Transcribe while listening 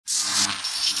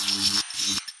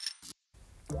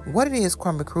What it is,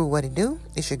 Crombie crew, what it do?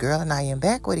 It's your girl and I am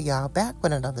back with y'all, back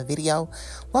with another video.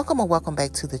 Welcome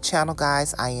back to the channel,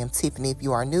 guys. I am Tiffany. If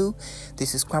you are new,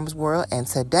 this is Crombie's World, and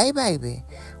today, baby,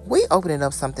 we opening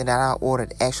up something that I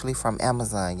ordered actually from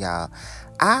Amazon, y'all.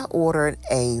 I ordered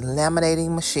a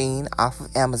laminating machine off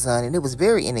of Amazon, and it was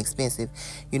very inexpensive.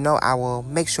 You know, I will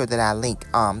make sure that I link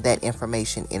that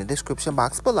information in the description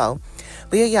box below.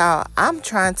 But yeah, y'all, I'm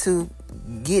trying to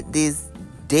get this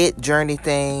debt journey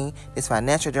thing, this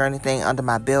financial journey thing under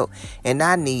my belt, and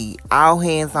I need all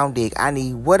hands on deck. I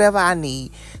need whatever I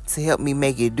need to help me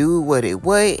make it do what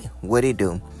it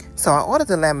do. So I ordered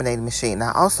the laminating machine.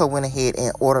 I also went ahead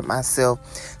and ordered myself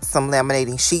some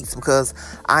laminating sheets because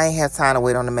I ain't had time to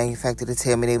wait on the manufacturer to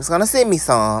tell me they was going to send me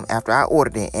some after I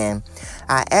ordered it. And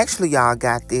I actually, y'all,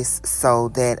 got this so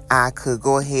that I could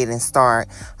go ahead and start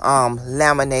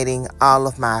laminating all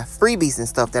of my freebies and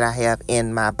stuff that I have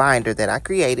in my binder that I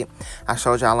created. I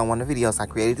showed y'all on one of the videos. I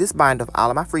created this binder of all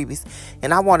of my freebies,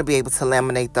 and I want to be able to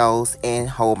laminate those and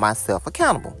hold myself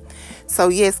accountable. So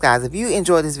yes, guys, if you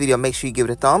enjoyed this video, make sure you give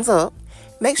it a thumbs up.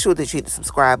 Make sure that you hit the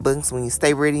subscribe button so when you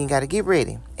stay ready, you got to get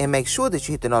ready. And make sure that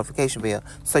you hit the notification bell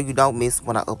so you don't miss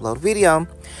when I upload a video.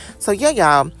 So yeah,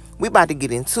 y'all, we about to get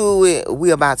into it.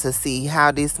 We're about to see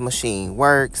how this machine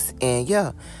works. And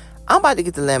yeah, I'm about to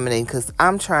get the laminating because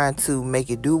I'm trying to make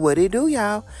it do what it do,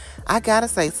 y'all. I got to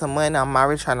save some money. I'm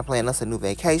already trying to plan us a new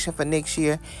vacation for next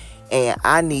year. And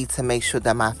I need to make sure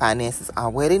that my finances are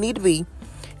where they need to be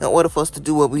in order for us to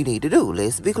do what we need to do.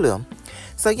 Let's be clear.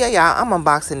 So yeah, y'all, I'm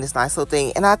unboxing this nice little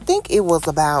thing, and I think it was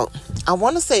about, I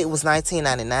want to say it was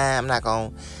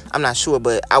 $19.99. I'm not sure,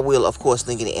 but I will of course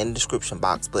link it in the description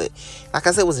box. But like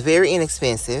I said, it was very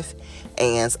inexpensive,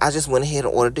 and I just went ahead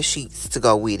and ordered the sheets to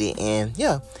go with it. And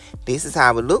yeah, this is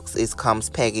how it looks. It comes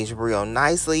packaged real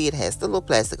nicely. It has the little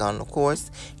plastic on it, of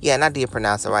course. Yeah, and I did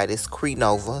pronounce it right. It's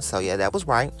Crenova, so yeah, that was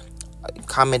right.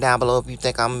 Comment down below if you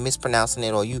think I'm mispronouncing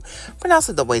it or you pronounce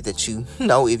it the way that you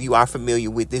know, if you are familiar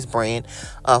with this brand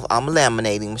of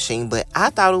laminating machine. But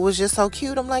I thought it was just so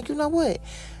cute. I'm like, you know what,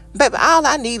 baby, all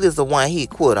I need is a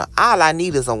one-hit quitter. All I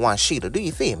need is a one-sheeter. Do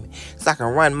you feel me? So I can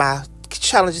run my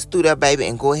challenges through there, baby,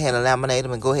 and go ahead and laminate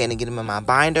them and go ahead and get them in my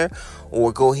binder,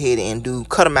 or go ahead and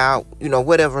cut them out, you know,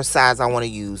 whatever size I want to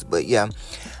use. But yeah,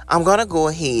 I'm gonna go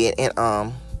ahead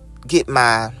and get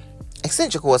my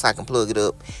extension cord so I can plug it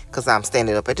up, because I'm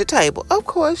standing up at the table. Of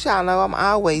course, y'all know I'm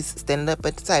always standing up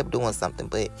at the table doing something,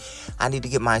 but I need to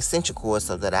get my extension cord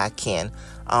so that I can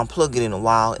plug it in the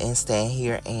wall and stand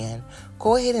here and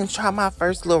go ahead and try my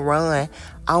first little run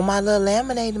on my little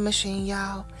laminating machine,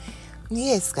 y'all.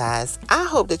 Yes, guys, I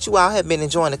hope that you all have been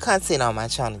enjoying the content on my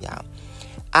channel, y'all.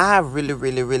 I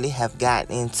really have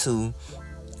gotten into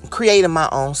creating my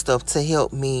own stuff to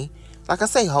help me, like I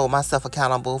say, hold myself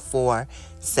accountable for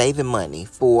saving money,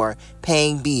 for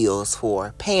paying bills,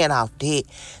 for paying off debt,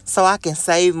 so I can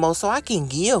save more, so I can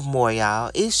give more, y'all.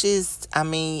 It's just, I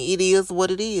mean, it is what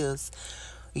it is.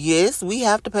 Yes, we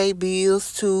have to pay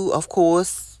bills to, of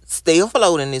course, stay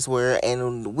afloat in this world.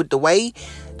 And with the way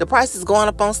the price is going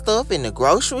up on stuff and the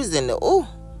groceries and the, oh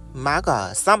my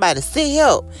God, somebody send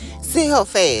help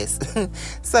fast.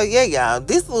 So yeah, y'all,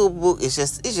 this little book is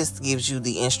just, it just gives you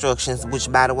the instructions,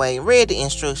 which, by the way, read the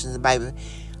instructions, baby,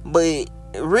 but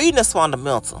reading is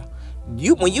fundamental.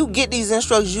 When you get these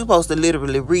instructions, you're supposed to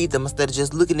literally read them instead of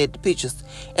just looking at the pictures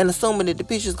and assuming that the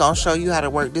pictures gonna show you how to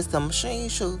work this machine,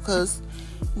 because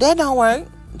that don't work.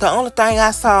 The only thing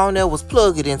I saw on there was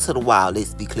plug it into the wall,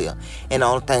 let's be clear. And the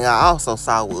only thing I also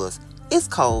saw was it's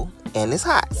cold and it's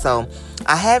hot. So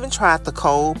I haven't tried the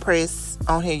cold press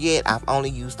on here yet. I've only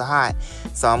used the hot.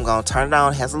 So I'm gonna turn it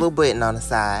on. It has a little button on the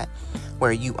side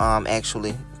where you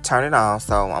actually turn it on.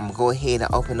 So I'm gonna go ahead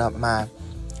and open up my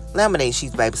laminate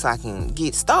sheets, baby, so I can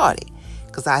get started,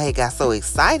 because I had got so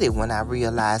excited when I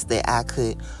realized that I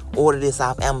could order this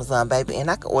off Amazon, baby,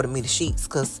 and I could order me the sheets,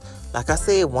 because like I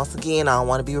said, once again, I don't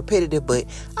want to be repetitive, but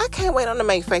I can't wait on the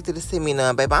manufacturer to send me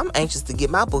none, baby. I'm anxious to get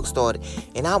my book started,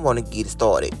 and I want to get it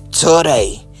started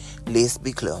today. Let's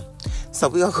be clear. So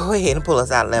we're gonna go ahead and pull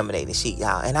us out a laminated sheet,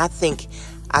 y'all, and I think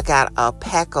I got a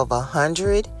pack of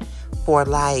 100 for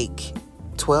like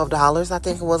 $12, I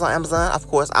think it was, on Amazon. Of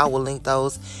course, I will link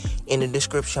those in the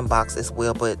description box as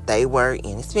well, but they were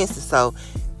inexpensive. So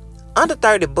under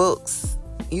 30 bucks,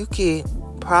 you could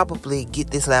probably get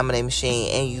this laminating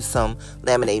machine and use some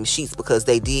laminating sheets, because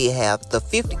they did have the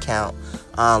 50 count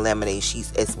laminating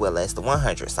sheets as well as the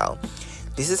 100. So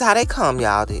this is how they come,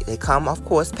 y'all. They come, of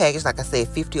course, packaged, like I said,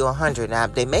 50 or 100. Now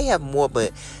they may have more,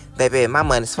 but baby, my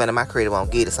money's funny, my credit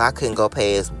won't get it, so I couldn't go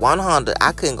past 100.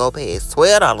 I couldn't go past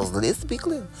 $12. Let's be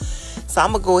clear. So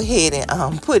I'm going to go ahead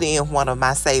and put in one of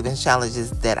my savings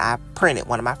challenges that I printed,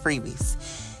 one of my freebies.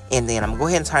 And then I'm going to go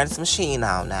ahead and turn this machine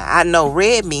on. Now, I know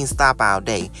red means stop all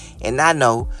day. And I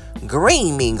know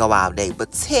green means go all day.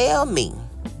 But tell me,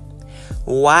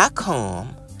 why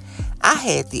come I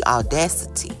had the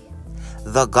audacity,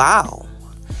 the gall,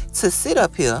 to sit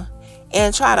up here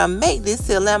and try to make this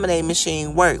here laminate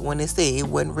machine work when it said it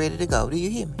wasn't ready to go? Do you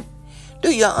hear me?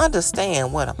 Do you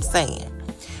understand what I'm saying?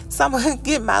 So I'm going to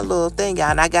get my little thing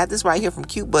out. And I got this right here from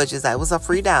Cute Budgets. It was a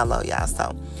free download, y'all.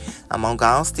 So I'm going to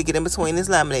go and stick it in between this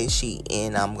laminate sheet.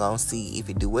 And I'm going to see if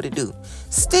it do what it do.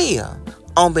 Still,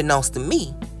 unbeknownst to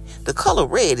me, the color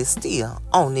red is still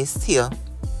on this here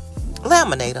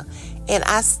laminator. And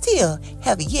I still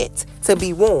have yet to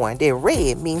be warned that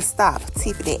red means stop,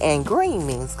 Tiffany, and green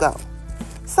means go.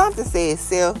 Something says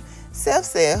self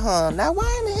said, now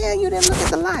why in the hell you didn't look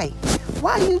at the light?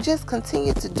 Why you just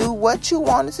continue to do what you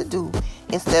wanted to do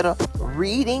instead of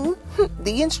reading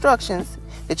the instructions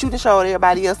that you done showed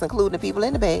everybody else, including the people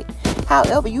in the back?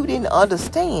 However, you didn't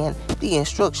understand the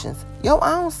instructions your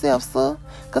own self, sir.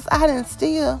 Because I done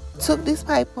still took this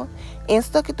paper and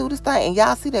stuck it through this thing. And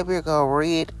y'all see that big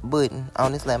red button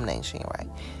on this laminate machine, right?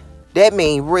 That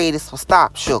means red is for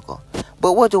stop, sugar.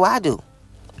 But what do?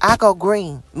 I go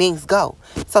green means go.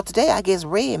 So today I guess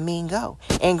red means go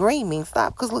and green means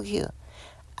stop. Because look here.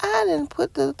 I didn't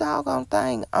put the doggone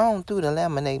thing on through the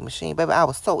laminate machine, baby. I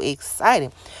was so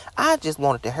excited. I just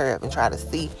wanted to hurry up and try to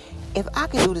see if I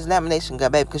can do this lamination,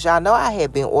 baby. Because y'all know I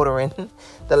had been ordering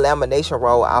the lamination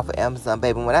roll off of Amazon,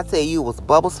 baby. When I tell you it was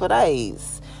bubbles for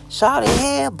days. Shawty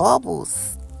had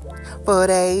bubbles for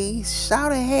days.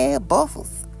 Shawty had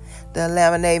bubbles. The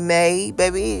laminate made,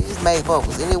 baby, it just made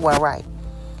bubbles. And it wasn't right.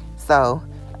 So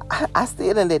I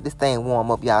still didn't let this thing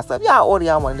warm up, y'all. So if y'all order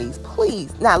y'all one of these,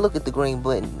 please. Now look at the green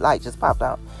button. Light just popped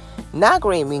out. Now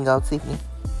green mean go, Tiffany.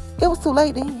 It was too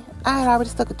late then. I had already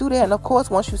stuck it through there. And of course,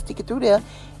 once you stick it through there,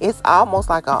 it's almost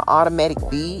like an automatic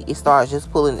feed. It starts just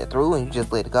pulling it through and you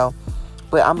just let it go.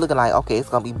 But I'm looking like, okay, it's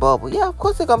going to be bubble. Yeah, of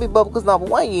course it's going to be bubble because number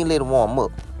one, you ain't let it warm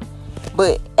up.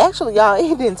 But actually, y'all,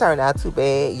 it didn't turn out too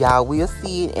bad. Y'all will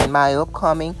see it in my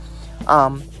upcoming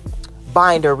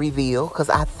binder reveal, because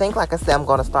I think, like I said, I'm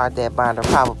going to start that binder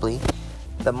probably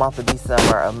the month of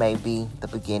December or maybe the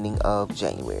beginning of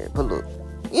January. But look,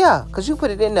 yeah, because you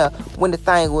put it in there when the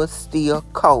thing was still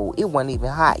cold. It wasn't even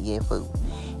hot yet, food,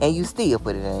 and you still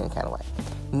put it in any kind of way.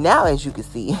 Now, as you can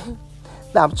see,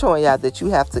 now I'm showing y'all that you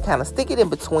have to kind of stick it in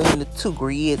between the two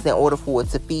grids in order for it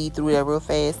to feed through there real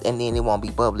fast, and then it won't be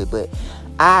bubbly. But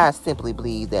I simply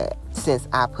believe that since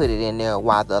I put it in there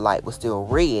while the light was still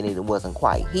red and it wasn't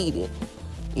quite heated,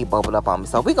 it bubbled up on me.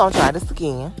 So we're going to try this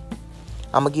again.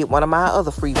 I'm going to get one of my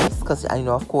other freebies because, you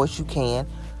know, of course you can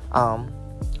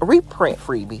reprint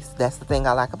freebies. That's the thing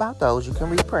I like about those. You can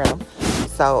reprint them.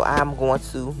 So I'm going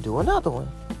to do another one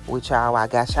with y'all. I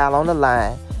got y'all on the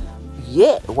line.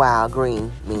 Yet while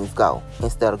green means go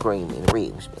instead of green means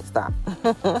red, which means stop.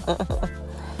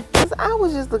 I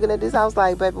was just looking at this. I was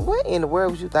like, baby, what in the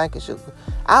world was you thinking, sugar?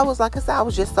 I was, like I said, I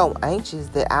was just so anxious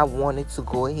that I wanted to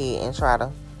go ahead and try to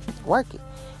work it.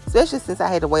 Especially since I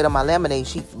had to wait on my laminate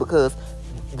sheets because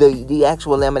the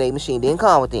actual laminate machine didn't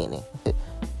come with any.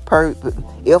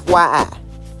 FYI,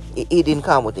 it didn't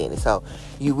come with any. So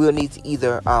you will need to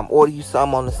either order you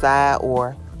some on the side,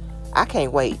 or I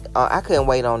can't wait. I couldn't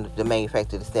wait on the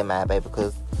manufacturer to send mine, baby,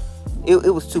 because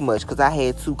it was too much. Because I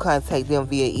had to contact them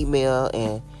via email,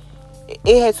 and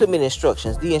it had too many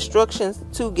instructions. The instructions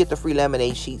to get the free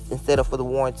laminate sheets instead of for the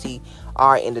warranty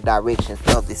are in the directions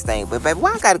of this thing. But baby,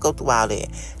 why I gotta go through all that?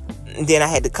 And then I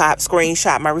had to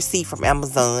screenshot my receipt from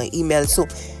Amazon, email it to.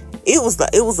 It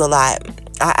was a lot.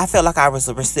 I felt like I was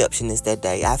a receptionist that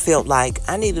day. I felt like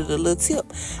I needed a little tip.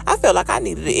 I felt like I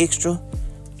needed an extra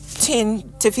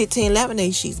 10 to 15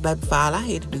 laminate sheets, baby, for all I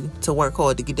had to do to work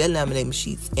hard to get that laminate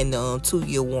sheets and the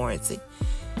 2-year warranty.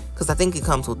 Because I think it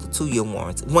comes with the 2-year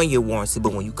warranty, 1-year warranty,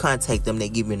 but when you contact them, they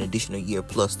give you an additional year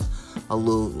plus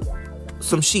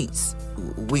some sheets.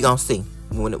 We gonna see.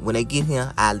 When they get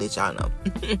here, I'll let y'all know.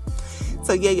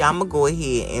 So yeah, y'all, I'm gonna go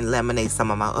ahead and laminate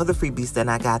some of my other freebies that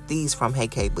I got these from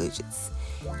HK Budgets.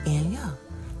 And yeah,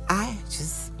 I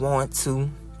just want to,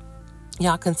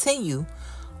 y'all, continue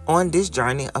on this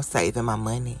journey of saving my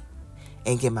money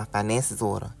and get my finances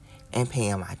order and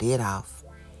paying my debt off.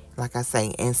 Like I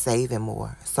say, and saving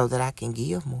more so that I can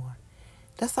give more.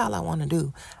 That's all I want to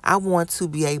do. I want to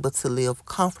be able to live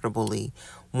comfortably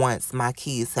once my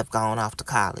kids have gone off to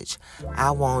college.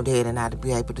 I want Dad and I to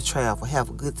be able to travel, have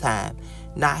a good time,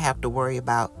 not have to worry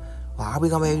about, well, are we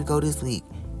going to be able to go this week?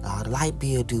 The light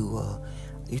bill due,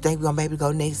 You think we're gonna be able to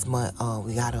go next month?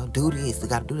 We gotta do this, we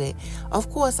gotta do that. Of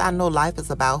course, I know life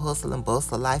is about hustle and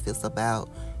bustle. Life is about,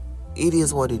 it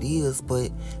is what it is,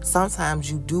 but sometimes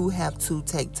you do have to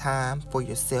take time for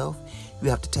yourself. You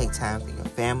have to take time for your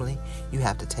family. You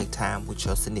have to take time with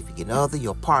your significant other,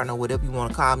 your partner, whatever you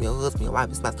want to call them, your husband, your wife,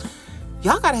 your spouse.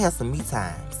 Y'all gotta have some me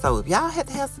time. So if y'all have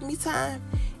to have some me time,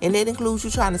 and that includes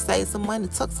you trying to save some money,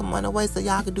 tuck some money away so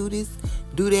y'all can do this,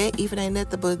 do that, even ain't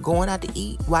nothing but going out to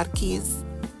eat while the kids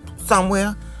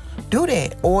somewhere, do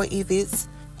that. Or if it's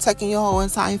taking your whole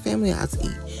entire family out to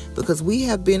eat, because we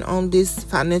have been on this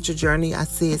financial journey, I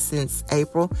said, since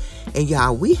April, and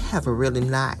y'all, we have really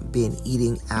not been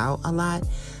eating out a lot.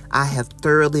 I have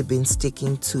thoroughly been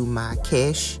sticking to my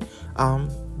cash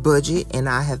budget, and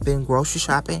I have been grocery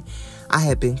shopping. I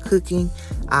have been cooking.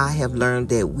 I have learned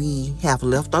that we have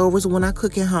leftovers when I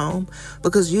cook at home,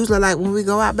 because usually, like, when we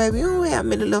go out, baby, you don't have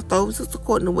many leftovers. It's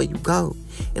according to where you go.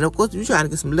 And of course, if you're trying to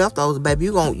get some leftovers, baby,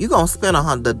 you're gonna spend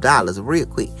 $100 real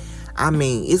quick. I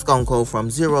mean, it's gonna go from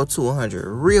 0 to 100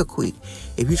 real quick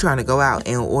if you're trying to go out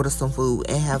and order some food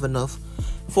and have enough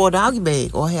for a doggy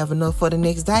bag or have enough for the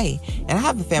next day. And I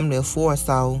have a family of 4,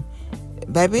 so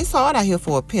baby, it's hard out here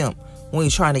for a pimp when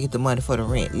you're trying to get the money for the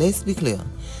rent. Let's be clear.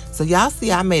 So y'all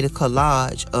see, I made a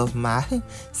collage of my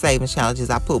saving challenges.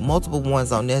 I put multiple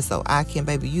ones on there so I can,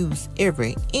 baby, use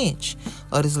every inch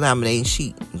of this laminating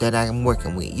sheet that I'm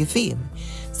working with. You feel me?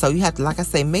 So you have to, like I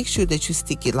say, make sure that you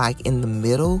stick it like in the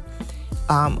middle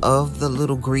of the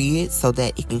little grid so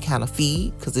that it can kind of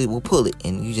feed, because it will pull it,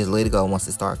 and you just let it go. Once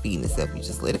it starts feeding itself, you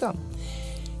just let it go.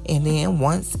 And then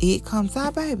once it comes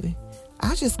out, baby,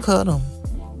 I just cut them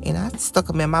and I stuck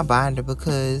them in my binder,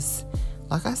 because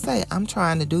like I say, I'm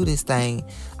trying to do this thing.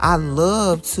 I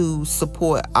love to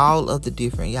support all of the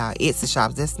different, y'all, Etsy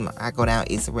shops. I go down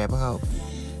Etsy rabbit hole.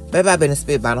 Baby, I've been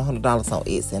spent about $100 on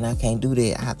Etsy, and I can't do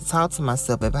that. I have to talk to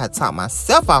myself, baby. I have to talk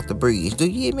myself off the bridge. Do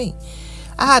you hear me?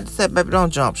 I had to say, baby,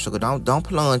 don't jump, sugar. Don't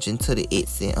plunge into the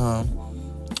Etsy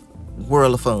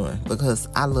world of fun, because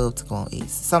I love to go on Etsy.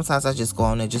 Sometimes I just go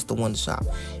on there just to win the shop.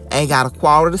 Ain't got a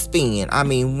quarter to spend. I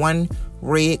mean, one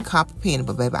red copper penny,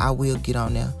 but baby, I will get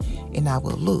on there and I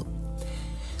will look.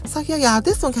 So yeah, y'all,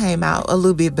 this one came out a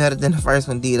little bit better than the first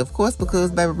one did, of course,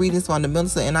 because baby, reading this one, the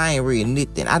minister, and I ain't reading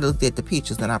nothing. I looked at the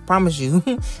pictures, and I promise you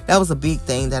that was a big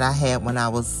thing that I had when I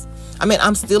was, I mean,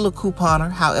 I'm still a couponer.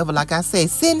 However, like I said,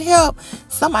 send help.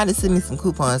 Somebody send me some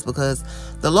coupons, because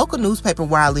the local newspaper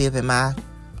where I live in my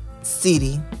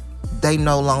city, they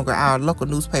no longer, our local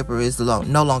newspaper is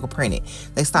no longer printed.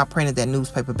 They stopped printing that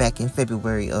newspaper back in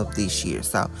February of this year.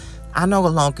 So I no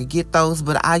longer get those,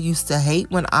 but I used to hate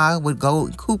when I would go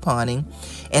couponing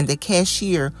and the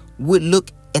cashier would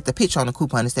look at the picture on the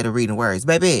coupon instead of reading words.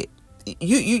 Baby,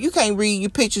 you can't read your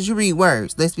pictures, you read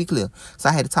words. Let's be clear. So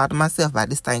I had to talk to myself about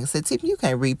this thing and said, Tiffany, you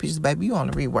can't read pictures, baby. You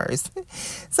want to read words.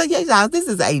 So yeah, y'all, this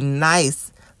is a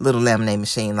nice little laminate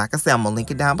machine. Like I said, I'm gonna link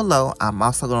it down below. I'm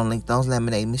also gonna link those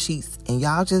laminate machines, and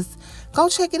y'all just go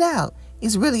check it out.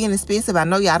 It's really inexpensive. I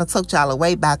know y'all done took y'all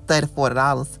away by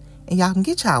 $30-$40, and y'all can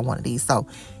get y'all one of these. So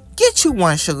get you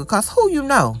one, sugar, cause who you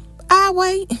know? I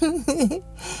wait.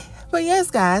 But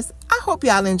yes, guys, I hope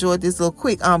y'all enjoyed this little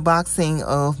quick unboxing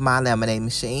of my laminate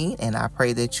machine, and I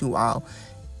pray that you all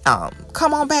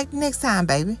come on back next time,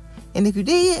 baby. And if you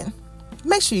did,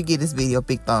 make sure you give this video a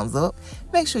big thumbs up.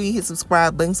 Make sure you hit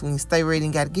subscribe button so when you stay ready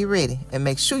and gotta get ready. And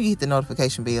make sure you hit the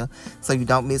notification bell so you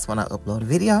don't miss when I upload a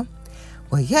video.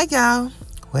 Well, yeah, y'all.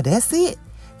 Well, that's it.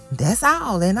 That's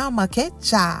all. And I'ma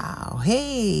catch y'all,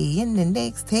 hey, in the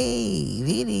next, hey,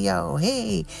 video.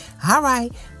 Hey. All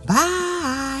right.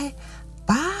 Bye.